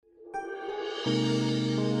Welcome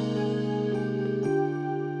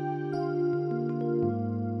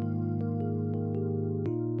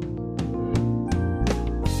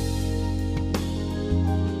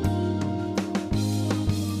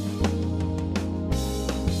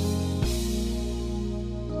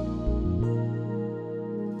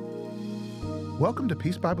to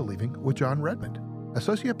Peace by Believing with Jon Redmond,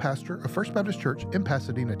 Associate Pastor of First Baptist Church in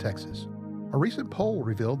Pasadena, Texas. A recent poll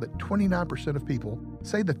revealed that 29% of people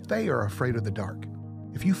say that they are afraid of the dark.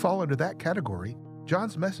 If you fall into that category,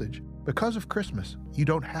 Jon's message, Because of Christmas, You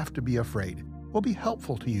Don't Have to Be Afraid, will be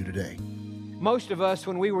helpful to you today. Most of us,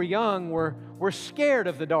 when we were young, were scared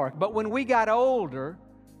of the dark. But when we got older,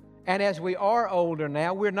 and as we are older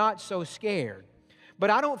now, we're not so scared. But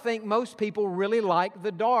I don't think most people really like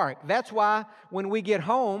the dark. That's why when we get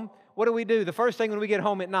home, what do? The first thing when we get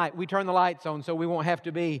home at night, we turn the lights on so we won't have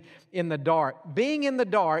to be in the dark. Being in the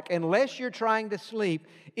dark, unless you're trying to sleep,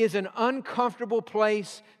 is an uncomfortable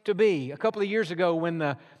place to be. A couple of years ago when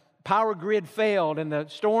the power grid failed and the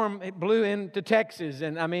storm blew into Texas,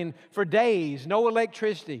 and for days, no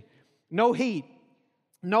electricity, no heat,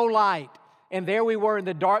 no light. And there we were in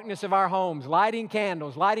the darkness of our homes, lighting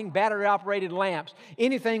candles, lighting battery-operated lamps,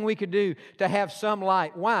 anything we could do to have some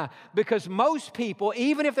light. Why? Because most people,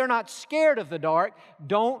 even if they're not scared of the dark,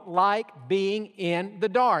 don't like being in the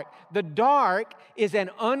dark. The dark is an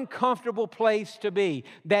uncomfortable place to be.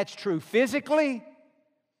 That's true physically,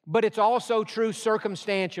 but it's also true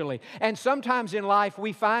circumstantially. And sometimes in life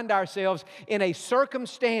we find ourselves in a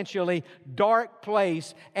circumstantially dark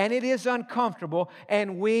place, and it is uncomfortable,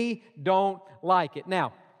 and we don't like it.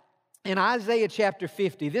 Now, in Isaiah chapter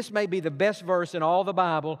 50, this may be the best verse in all the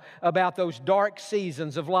Bible about those dark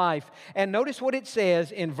seasons of life. And notice what it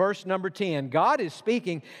says in verse number 10. God is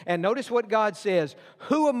speaking, and notice what God says.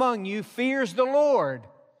 Who among you fears the Lord?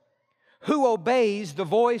 Who obeys the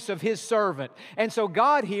voice of His servant? And so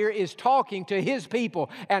God here is talking to His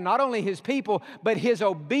people, and not only His people, but His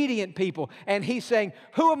obedient people. And He's saying,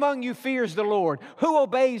 who among you fears the Lord? Who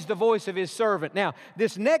obeys the voice of His servant? Now,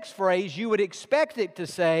 this next phrase, you would expect it to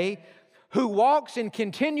say, who walks in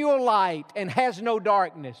continual light and has no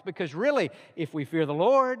darkness. Because really, if we fear the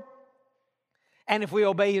Lord, and if we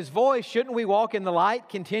obey His voice, shouldn't we walk in the light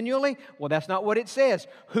continually? Well, that's not what it says.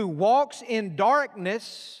 Who walks in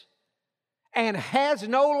darkness and has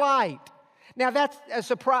no light. Now that's a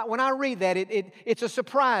surprise. When I read that, it's a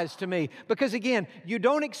surprise to me. Because again, you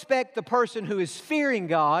don't expect the person who is fearing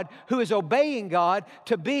God, who is obeying God,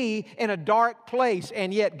 to be in a dark place.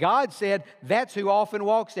 And yet God said that's who often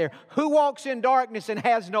walks there. Who walks in darkness and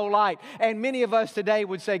has no light? And many of us today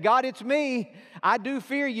would say, God, it's me. I do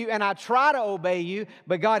fear you and I try to obey you.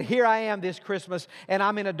 But God, here I am this Christmas and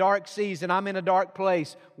I'm in a dark season. I'm in a dark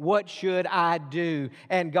place. What should I do?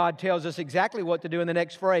 And God tells us exactly what to do in the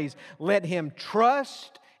next phrase. Let him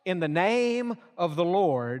trust in the name of the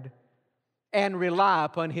Lord and rely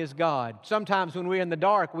upon His God. Sometimes when we're in the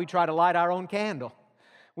dark, we try to light our own candle.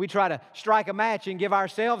 We try to strike a match and give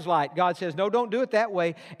ourselves light. God says, no, don't do it that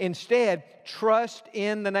way. Instead, trust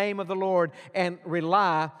in the name of the Lord and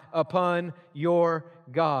rely upon your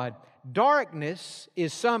God. Darkness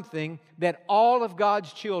is something that all of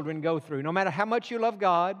God's children go through. No matter how much you love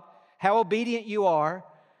God, how obedient you are,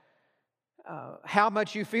 how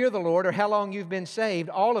much you fear the Lord, or how long you've been saved,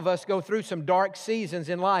 all of us go through some dark seasons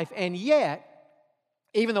in life. And yet,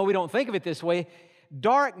 even though we don't think of it this way,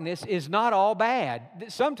 darkness is not all bad.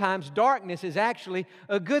 Sometimes darkness is actually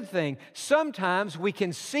a good thing. Sometimes we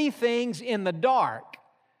can see things in the dark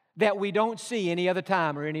that we don't see any other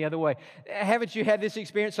time or any other way. Haven't you had this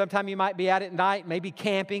experience? Sometime you might be out at night, maybe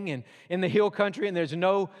camping in the hill country, and there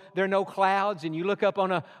are no clouds, and you look up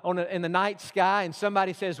in the night sky, and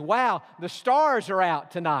somebody says, "Wow, the stars are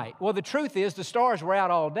out tonight." Well, the truth is, the stars were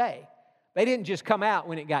out all day. They didn't just come out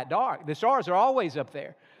when it got dark. The stars are always up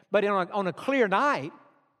there. But on a clear night,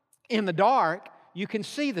 in the dark, you can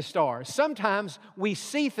see the stars. Sometimes we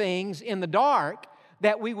see things in the dark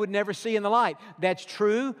that we would never see in the light. That's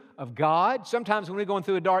true of God. Sometimes when we're going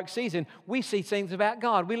through a dark season, we see things about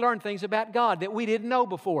God. We learn things about God that we didn't know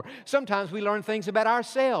before. Sometimes we learn things about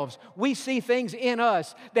ourselves. We see things in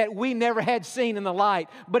us that we never had seen in the light.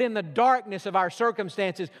 But in the darkness of our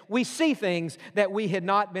circumstances, we see things that we had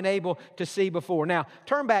not been able to see before. Now,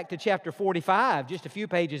 turn back to chapter 45, just a few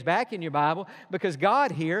pages back in your Bible, because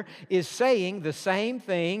God here is saying the same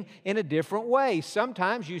thing in a different way.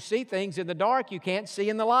 Sometimes you see things in the dark you can't see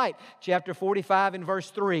in the light. Chapter 45 and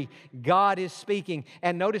verse 3. God is speaking.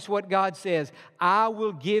 And notice what God says. I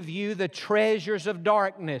will give you the treasures of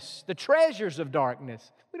darkness. The treasures of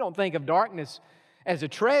darkness. We don't think of darkness as a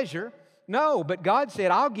treasure. No, but God said,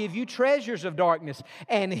 I'll give you treasures of darkness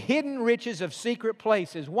and hidden riches of secret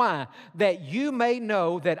places. Why? That you may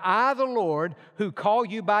know that I, the Lord, who call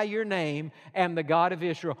you by your name, am the God of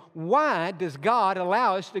Israel. Why does God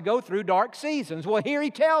allow us to go through dark seasons? Well, here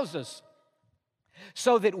He tells us,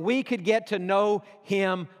 so that we could get to know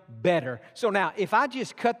Him better. So now, if I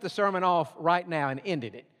just cut the sermon off right now and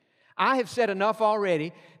ended it, I have said enough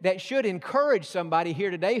already that should encourage somebody here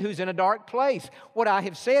today who's in a dark place. What I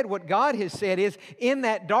have said, what God has said is, in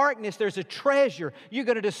that darkness there's a treasure. You're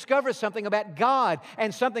going to discover something about God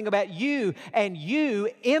and something about you, and you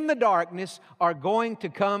in the darkness are going to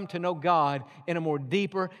come to know God in a more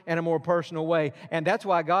deeper and a more personal way. And that's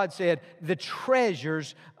why God said, the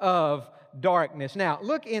treasures of darkness. Now,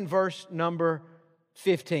 look in verse number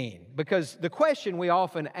 15, because the question we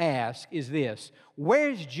often ask is this: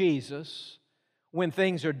 where's Jesus when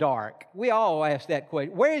things are dark? We all ask that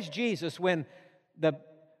question. Where's Jesus when the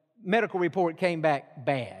medical report came back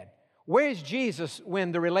bad? Where's Jesus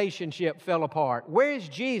when the relationship fell apart? Where's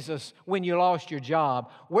Jesus when you lost your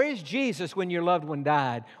job? Where's Jesus when your loved one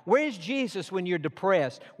died? Where's Jesus when you're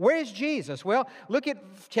depressed? Where's Jesus? Well, look at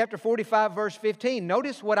chapter 45, verse 15.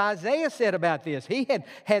 Notice what Isaiah said about this. He had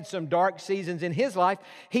had some dark seasons in his life.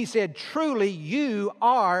 He said, truly you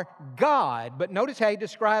are God. But notice how he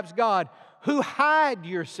describes God. Who hide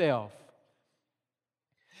yourself.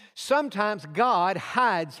 Sometimes God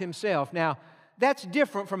hides Himself. Now, that's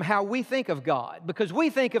different from how we think of God, because we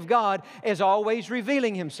think of God as always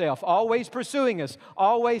revealing Himself, always pursuing us,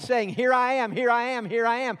 always saying, here I am, here I am, here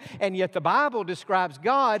I am. And yet the Bible describes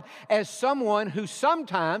God as someone who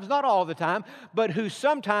sometimes, not all the time, but who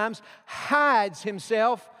sometimes hides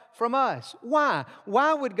Himself from us. Why?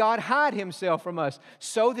 Why would God hide Himself from us?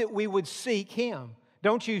 So that we would seek Him.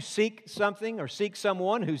 Don't you seek something or seek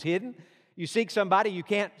someone who's hidden? You seek somebody you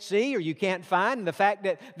can't see or you can't find, and the fact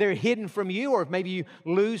that they're hidden from you, or if maybe you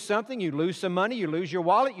lose something, you lose some money, you lose your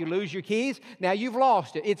wallet, you lose your keys, now you've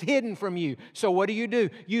lost it. It's hidden from you. So what do?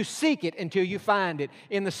 You seek it until you find it.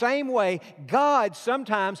 In the same way, God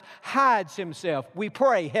sometimes hides Himself. We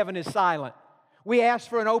pray, heaven is silent. We ask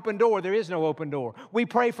for an open door, there is no open door. We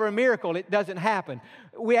pray for a miracle, it doesn't happen.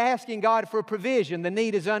 We're asking God for provision, the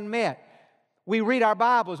need is unmet. We read our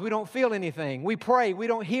Bibles, we don't feel anything. We pray, we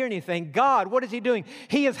don't hear anything. God, what is He doing?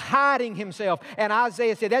 He is hiding Himself. And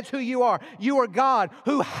Isaiah said, that's who you are. You are God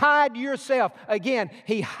who hide yourself. Again,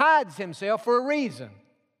 He hides Himself for a reason,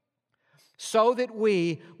 so that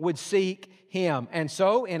we would seek Him. And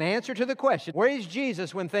so, in answer to the question, where is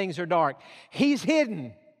Jesus when things are dark? He's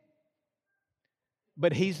hidden,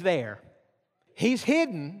 but He's there. He's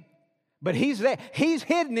hidden, but He's there. He's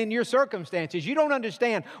hidden in your circumstances. You don't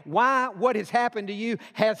understand why what has happened to you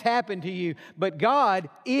has happened to you. But God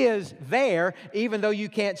is there, even though you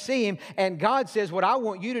can't see Him. And God says, what I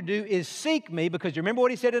want you to do is seek Me, because you remember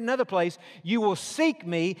what He said in another place, you will seek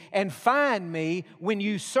Me and find Me when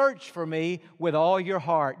you search for Me with all your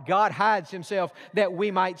heart. God hides Himself that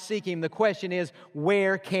we might seek Him. The question is,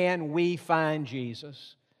 where can we find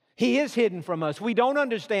Jesus? He is hidden from us. We don't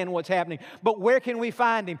understand what's happening, but where can we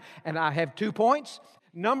find Him? And I have 2 points.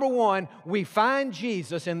 Number one, we find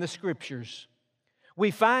Jesus in the Scriptures.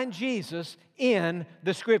 We find Jesus in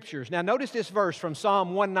the Scriptures. Now notice this verse from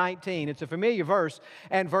Psalm 119. It's a familiar verse,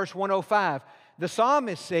 and verse 105. The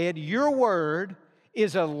psalmist said, your word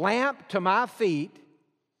is a lamp to my feet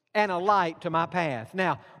and a light to my path.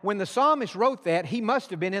 Now, when the psalmist wrote that, he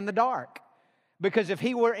must have been in the dark. Because if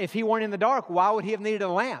he weren't in the dark, why would he have needed a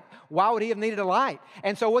lamp? Why would he have needed a light?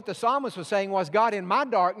 And so what the psalmist was saying was, God, in my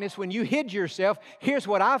darkness, when you hid yourself, here's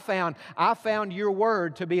what I found. I found your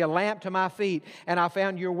word to be a lamp to my feet, and I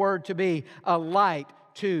found your word to be a light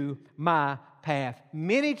to my path.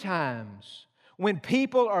 Many times when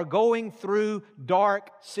people are going through dark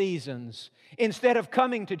seasons, instead of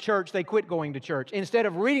coming to church, they quit going to church. Instead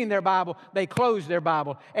of reading their Bible, they close their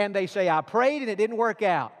Bible, and they say, I prayed and it didn't work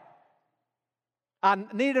out. I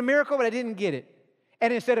needed a miracle, but I didn't get it.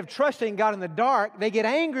 And instead of trusting God in the dark, they get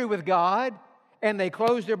angry with God and they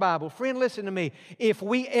close their Bible. Friend, listen to me. If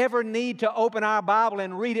we ever need to open our Bible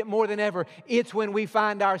and read it more than ever, it's when we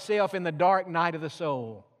find ourselves in the dark night of the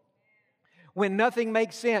soul. When nothing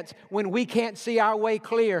makes sense, when we can't see our way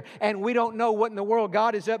clear, and we don't know what in the world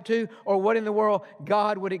God is up to or what in the world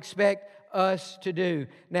God would expect us to do.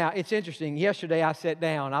 Now, it's interesting. Yesterday I sat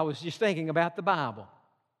down. I was just thinking about the Bible.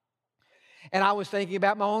 And I was thinking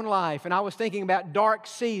about my own life, and I was thinking about dark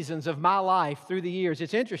seasons of my life through the years.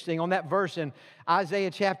 It's interesting, on that verse in Isaiah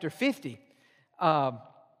chapter 50, I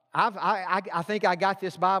think I got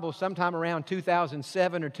this Bible sometime around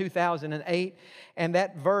 2007 or 2008, and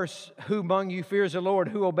that verse, who among you fears the Lord,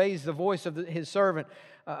 who obeys the voice of His servant,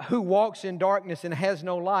 who walks in darkness and has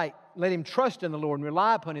no light, let him trust in the Lord and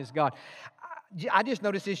rely upon his God. I just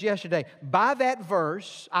noticed this yesterday. By that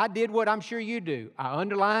verse, I did what I'm sure you do. I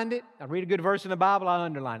underlined it. I read a good verse in the Bible, I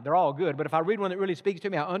underline it. They're all good, but if I read one that really speaks to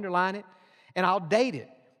me, I underline it, and I'll date it.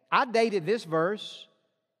 I dated this verse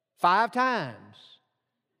 5 times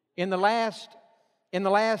in the last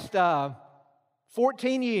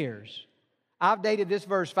 14 years. I've dated this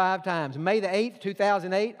verse 5 times. May the 8th,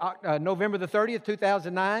 2008, November the 30th,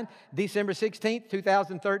 2009, December 16th,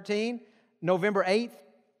 2013, November 8th,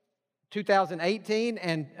 2018,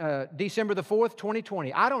 and December the 4th,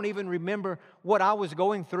 2020. I don't even remember what I was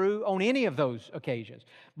going through on any of those occasions.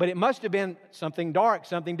 But it must have been something dark,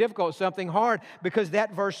 something difficult, something hard, because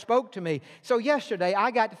that verse spoke to me. So yesterday,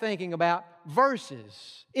 I got to thinking about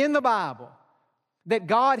verses in the Bible that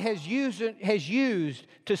God has used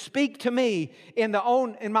to speak to me in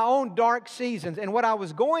my own dark seasons. And what I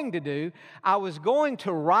was going to do, I was going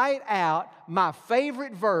to write out my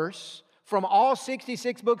favorite verse from all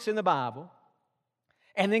 66 books in the Bible,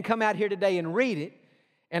 and then come out here today and read it.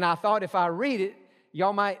 And I thought if I read it,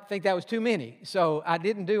 y'all might think that was too many. So I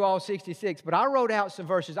didn't do all 66, but I wrote out some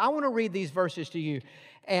verses. I want to read these verses to you,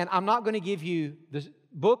 and I'm not going to give you the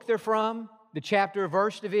book they're from, the chapter or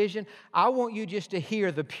verse division. I want you just to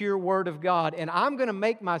hear the pure Word of God, and I'm going to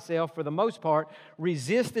make myself, for the most part,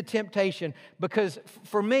 resist the temptation, because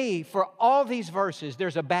for me, for all these verses,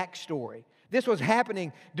 there's a backstory. This was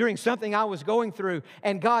happening during something I was going through,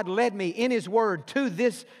 and God led me in His Word to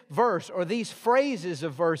this verse or these phrases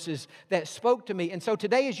of verses that spoke to me. And so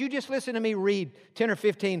today, as you just listen to me read 10 or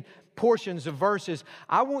 15 portions of verses,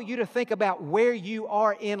 I want you to think about where you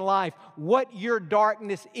are in life, what your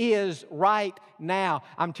darkness is right now.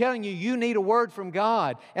 I'm telling you, you need a word from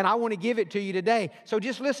God, and I want to give it to you today. So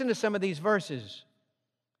just listen to some of these verses.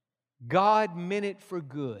 God meant it for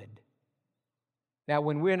good. Now,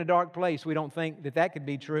 when we're in a dark place, we don't think that that could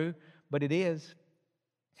be true, but it is.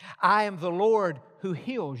 I am the Lord who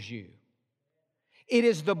heals you. It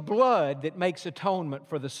is the blood that makes atonement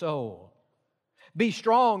for the soul. Be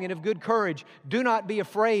strong and of good courage. Do not be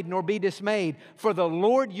afraid nor be dismayed, for the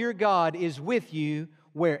Lord your God is with you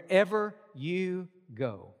wherever you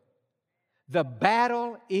go. The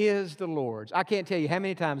battle is the Lord's. I can't tell you how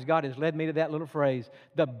many times God has led me to that little phrase.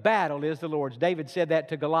 The battle is the Lord's. David said that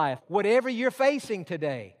to Goliath. Whatever you're facing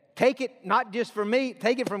today, take it not just from me,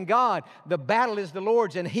 take it from God. The battle is the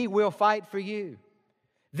Lord's, and He will fight for you.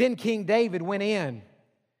 Then King David went in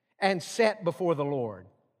and sat before the Lord.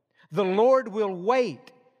 The Lord will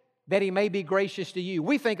wait that He may be gracious to you.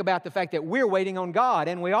 We think about the fact that we're waiting on God,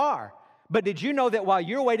 and we are. But did you know that while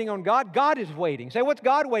you're waiting on God, God is waiting? Say, what's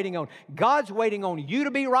God waiting on? God's waiting on you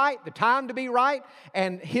to be right, the time to be right,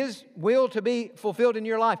 and His will to be fulfilled in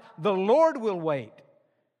your life. The Lord will wait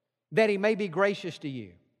that He may be gracious to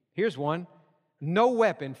you. Here's one. No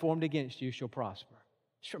weapon formed against you shall prosper.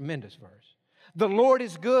 Tremendous verse. The Lord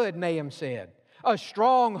is good, Nahum said, a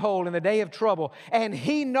stronghold in the day of trouble, and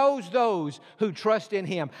He knows those who trust in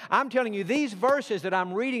Him. I'm telling you, these verses that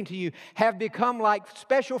I'm reading to you have become like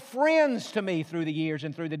special friends to me through the years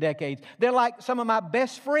and through the decades. They're like some of my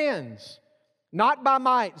best friends. Not by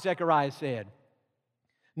might, Zechariah said,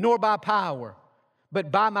 nor by power,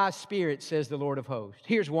 but by my Spirit, says the Lord of hosts.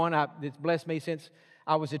 Here's one that's blessed me since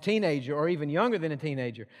I was a teenager, or even younger than a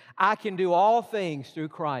teenager. I can do all things through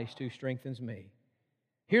Christ who strengthens me.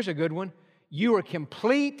 Here's a good one. You are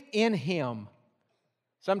complete in Him.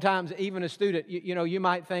 Sometimes even a student, you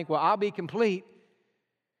might think, well, I'll be complete.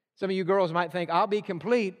 Some of you girls might think, I'll be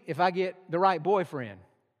complete if I get the right boyfriend.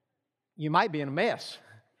 You might be in a mess,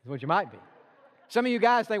 is what you might be. Some of you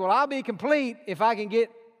guys think, well, I'll be complete if I can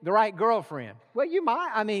get the right girlfriend. Well, you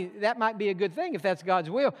might. That might be a good thing if that's God's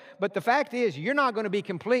will. But the fact is, you're not going to be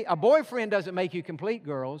complete. A boyfriend doesn't make you complete,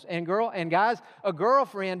 girls and guys. A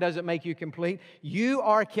girlfriend doesn't make you complete. You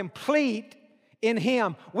are complete in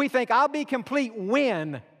Him. We think, I'll be complete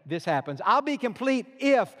when this happens. I'll be complete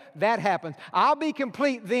if that happens. I'll be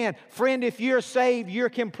complete then. Friend, if you're saved, you're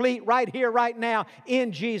complete right here, right now,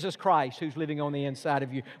 in Jesus Christ, who's living on the inside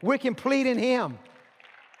of you. We're complete in Him.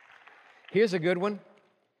 Here's a good one.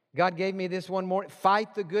 God gave me this one morning.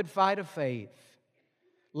 Fight the good fight of faith.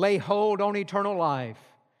 Lay hold on eternal life,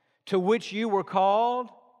 to which you were called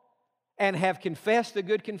and have confessed the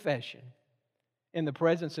good confession in the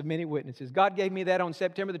presence of many witnesses. God gave me that on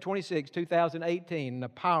September the 26th, 2018, in a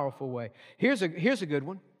powerful way. Here's a good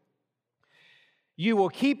one. You will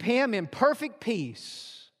keep him in perfect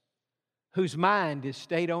peace, whose mind is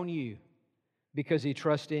stayed on you, because he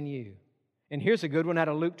trusts in you. And here's a good one out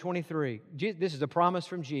of Luke 23. This is a promise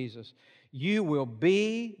from Jesus. You will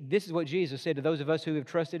be, this is what Jesus said to those of us who have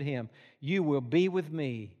trusted Him, you will be with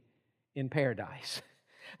me in paradise.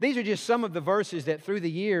 These are just some of the verses that through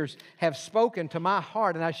the years have spoken to my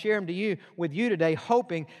heart, and I share them with you today,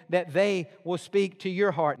 hoping that they will speak to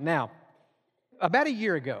your heart. Now, about a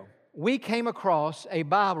year ago, we came across a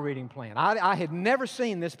Bible reading plan. I had never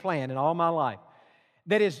seen this plan in all my life.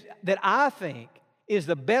 That I think is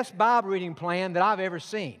the best Bible reading plan that I've ever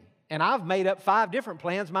seen. And I've made up 5 different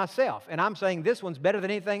plans myself, and I'm saying this one's better than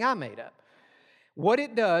anything I made up. What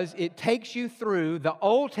it does, it takes you through the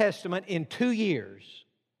Old Testament in 2 years,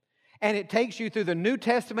 and it takes you through the New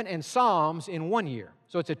Testament and Psalms in 1 year.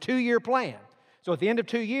 So it's a 2-year plan. So at the end of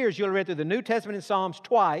 2 years, you'll have read through the New Testament and Psalms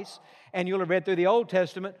twice, and you'll have read through the Old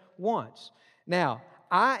Testament once. Now,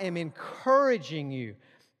 I am encouraging you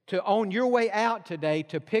to, on your way out today,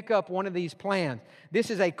 to pick up one of these plans. This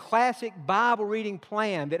is a classic Bible reading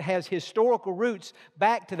plan that has historical roots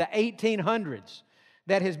back to the 1800s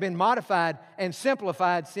that has been modified and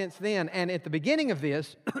simplified since then. And at the beginning of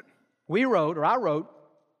this, I wrote,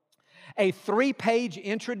 a 3-page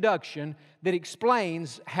introduction that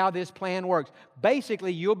explains how this plan works.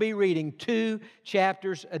 Basically, you'll be reading 2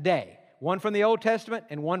 chapters a day. One from the Old Testament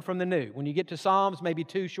and one from the New. When you get to Psalms, maybe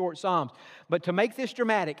 2 short Psalms. But to make this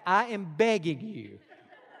dramatic, I am begging you,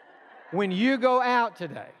 when you go out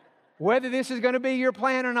today, whether this is going to be your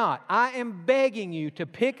plan or not, I am begging you to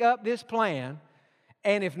pick up this plan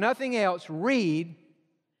and, if nothing else, read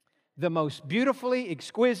the most beautifully,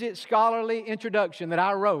 exquisite, scholarly introduction that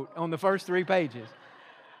I wrote on the first 3 pages.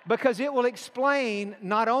 Because it will explain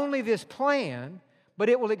not only this plan, but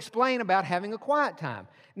it will explain about having a quiet time.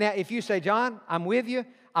 Now, if you say, John, I'm with you.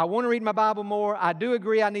 I want to read my Bible more. I do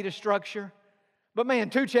agree I need a structure. But man,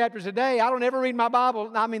 2 chapters a day, I don't ever read my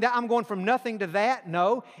Bible. I mean, I'm going from nothing to that.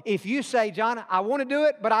 No. If you say, John, I want to do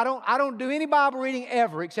it, but I don't do any Bible reading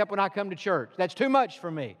ever except when I come to church. That's too much for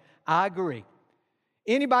me. I agree.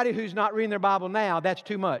 Anybody who's not reading their Bible now, that's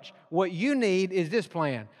too much. What you need is this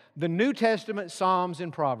plan. The New Testament, Psalms,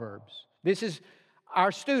 and Proverbs. This is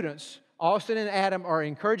our students. Austin and Adam are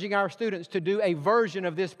encouraging our students to do a version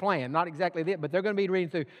of this plan. Not exactly that, but they're going to be reading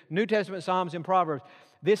through New Testament, Psalms, and Proverbs.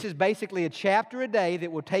 This is basically a chapter a day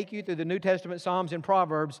that will take you through the New Testament, Psalms, and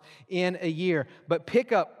Proverbs in a year. But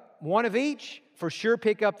pick up one of each. For sure,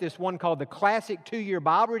 pick up this one called the Classic 2-Year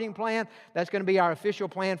Bible Reading Plan. That's going to be our official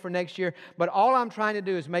plan for next year. But all I'm trying to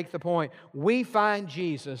do is make the point. We find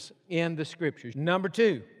Jesus in the Scriptures. Number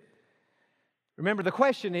 2. Remember, the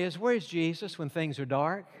question is, where's Jesus when things are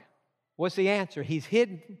dark? What's the answer? He's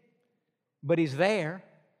hidden, but He's there.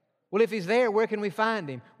 Well, if He's there, where can we find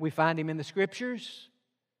Him? We find Him in the Scriptures,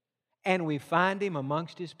 and we find Him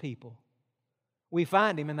amongst His people. We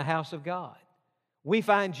find Him in the house of God. We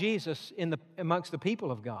find Jesus amongst the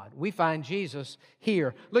people of God. We find Jesus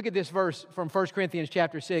here. Look at this verse from 1 Corinthians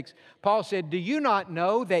chapter 6. Paul said, do you not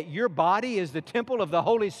know that your body is the temple of the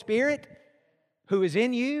Holy Spirit who is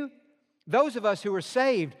in you? Those of us who are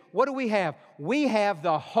saved, what do we have? We have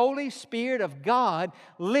the Holy Spirit of God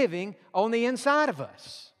living on the inside of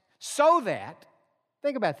us. So that,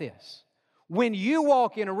 think about this, when you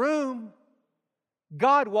walk in a room,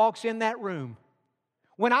 God walks in that room.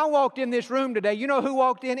 When I walked in this room today, you know who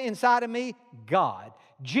walked in inside of me? God.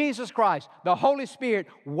 Jesus Christ, the Holy Spirit,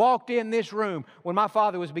 walked in this room when my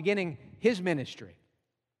father was beginning his ministry.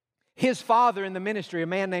 His father in the ministry, a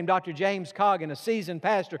man named Dr. James Coggin, a seasoned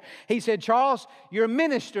pastor, he said, Charles, you're a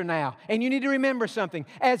minister now, and you need to remember something.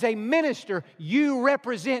 As a minister, you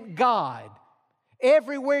represent God.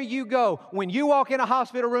 Everywhere you go, when you walk in a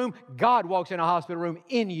hospital room, God walks in a hospital room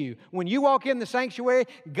in you. When you walk in the sanctuary,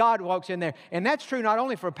 God walks in there. And that's true not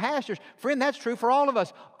only for pastors, friend, that's true for all of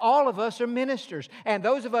us. All of us are ministers. And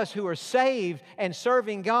those of us who are saved and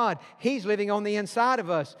serving God, He's living on the inside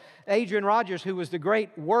of us. Adrian Rogers, who was the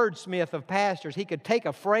great wordsmith of pastors, he could take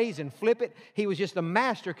a phrase and flip it. He was just a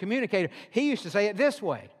master communicator. He used to say it this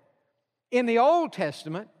way. In the Old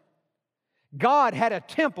Testament, God had a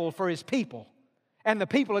temple for His people. And the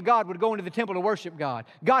people of God would go into the temple to worship God.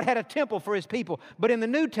 God had a temple for His people. But in the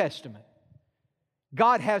New Testament,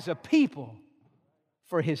 God has a people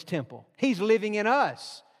for His temple. He's living in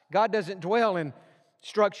us. God doesn't dwell in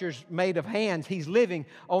structures made of hands. He's living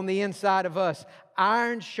on the inside of us.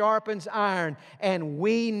 Iron sharpens iron, and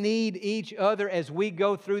we need each other as we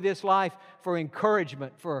go through this life for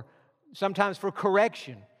encouragement, sometimes for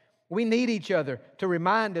correction. We need each other to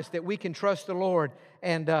remind us that we can trust the Lord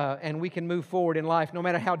and we can move forward in life no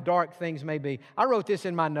matter how dark things may be. I wrote this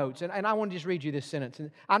in my notes, and I want to just read you this sentence.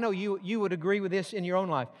 And I know you would agree with this in your own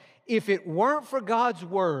life. If it weren't for God's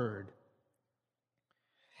Word,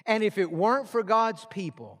 And if it weren't for God's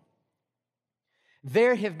people,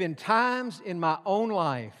 there have been times in my own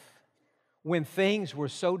life when things were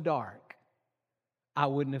so dark, I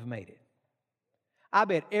wouldn't have made it. I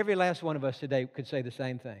bet every last one of us today could say the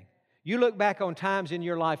same thing. You look back on times in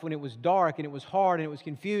your life when it was dark and it was hard and it was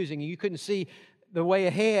confusing and you couldn't see the way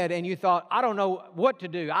ahead and you thought, I don't know what to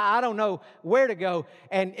do. I don't know where to go.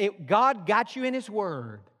 And God got you in His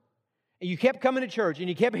Word. And you kept coming to church and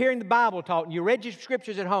you kept hearing the Bible taught and you read your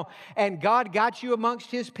scriptures at home and God got you amongst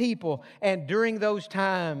His people. And during those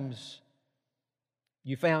times,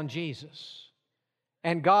 you found Jesus.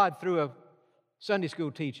 And God, through a Sunday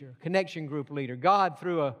school teacher, connection group leader, God,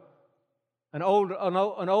 through an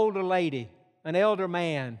older lady, an elder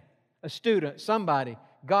man, a student, somebody,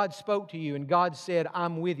 God spoke to you and God said,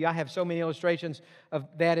 I'm with you. I have so many illustrations of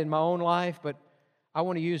that in my own life, but I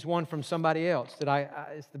want to use one from somebody else that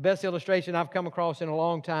it's the best illustration I've come across in a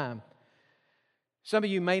long time. Some of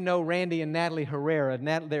you may know Randy and Natalie Herrera.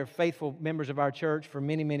 They're faithful members of our church for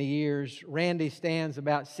many, many years. Randy stands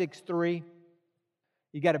about 6'3".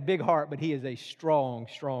 He got a big heart, but he is a strong,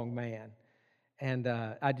 strong man. And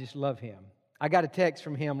I just love him. I got a text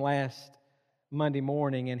from him last Monday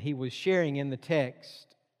morning, and he was sharing in the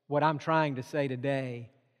text what I'm trying to say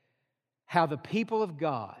today, how the people of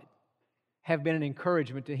God have been an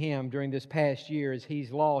encouragement to him during this past year as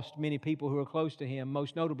he's lost many people who are close to him,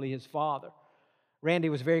 most notably his father. Randy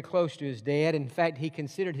was very close to his dad. In fact, he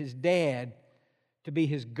considered his dad to be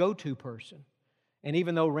his go-to person. And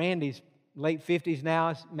even though Randy's late 50s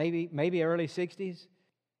now, maybe early 60s,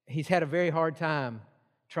 he's had a very hard time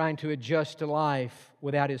trying to adjust to life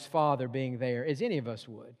without his father being there, as any of us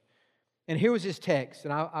would. And here was his text,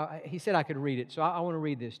 and he said I could read it, so I want to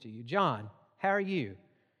read this to you. John, how are you?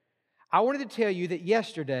 I wanted to tell you that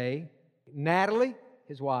yesterday, Natalie,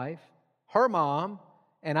 his wife, her mom,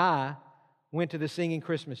 and I went to the singing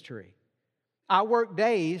Christmas tree. I worked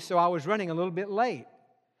days, so I was running a little bit late.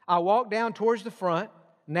 I walked down towards the front.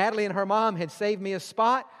 Natalie and her mom had saved me a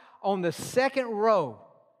spot on the second row.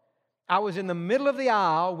 I was in the middle of the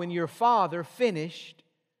aisle when your father finished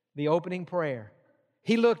the opening prayer.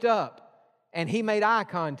 He looked up and he made eye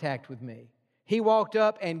contact with me. He walked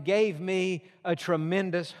up and gave me a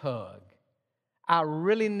tremendous hug. I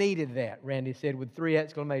really needed that, Randy said with 3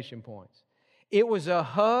 exclamation points. It was a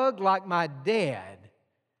hug like my dad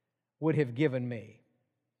would have given me.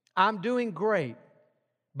 I'm doing great,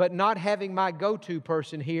 but not having my go-to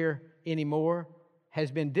person here anymore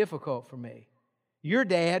has been difficult for me. Your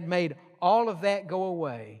dad made all of that go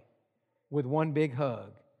away with one big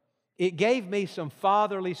hug. It gave me some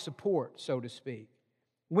fatherly support, so to speak.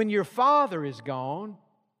 When your father is gone,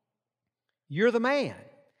 you're the man.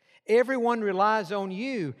 Everyone relies on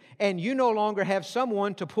you, and you no longer have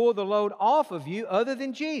someone to pull the load off of you other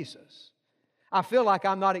than Jesus. I feel like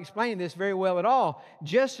I'm not explaining this very well at all.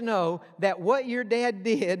 Just know that what your dad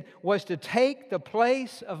did was to take the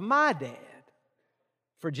place of my dad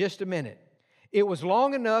for just a minute. It was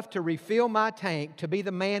long enough to refill my tank to be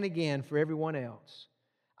the man again for everyone else.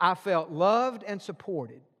 I felt loved and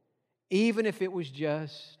supported, even if it was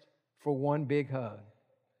just for one big hug.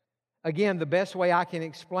 Again, the best way I can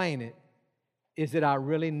explain it is that I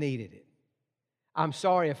really needed it. I'm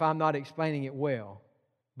sorry if I'm not explaining it well,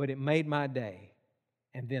 but it made my day,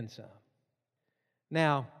 and then some.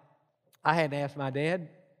 Now, I had to ask my dad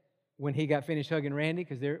when he got finished hugging Randy,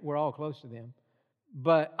 because we're all close to them.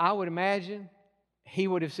 But I would imagine he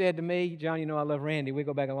would have said to me, John, you know I love Randy. We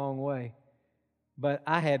go back a long way. But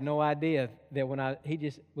I had no idea that he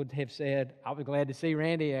just would have said, I was glad to see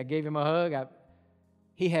Randy. I gave him a hug.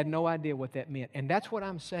 He had no idea what that meant. And that's what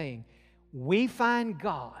I'm saying. We find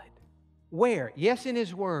God. Where? Yes, in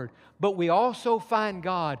His Word. But we also find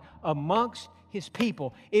God amongst His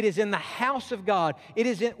people. It is in the house of God. It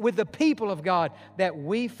is with the people of God that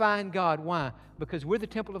we find God. Why? Because we're the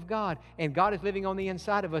temple of God, and God is living on the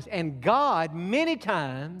inside of us. And God, many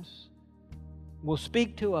times, will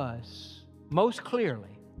speak to us most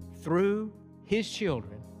clearly through His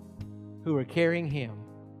children who are carrying Him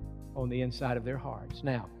on the inside of their hearts.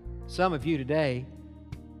 Now, some of you today,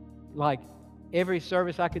 like every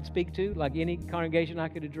service I could speak to, like any congregation I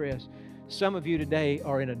could address, some of you today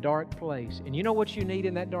are in a dark place. And you know what you need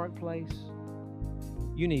in that dark place?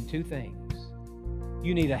 You need 2 things.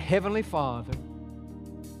 You need a heavenly Father,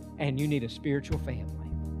 and you need a spiritual family.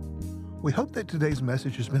 We hope that today's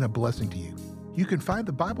message has been a blessing to you. You can find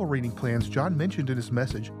the Bible reading plans John mentioned in his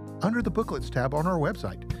message under the Booklets tab on our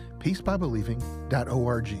website,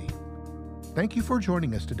 peacebybelieving.org. Thank you for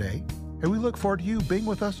joining us today, and we look forward to you being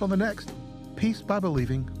with us on the next Peace by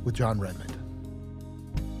Believing with Jon Redmond.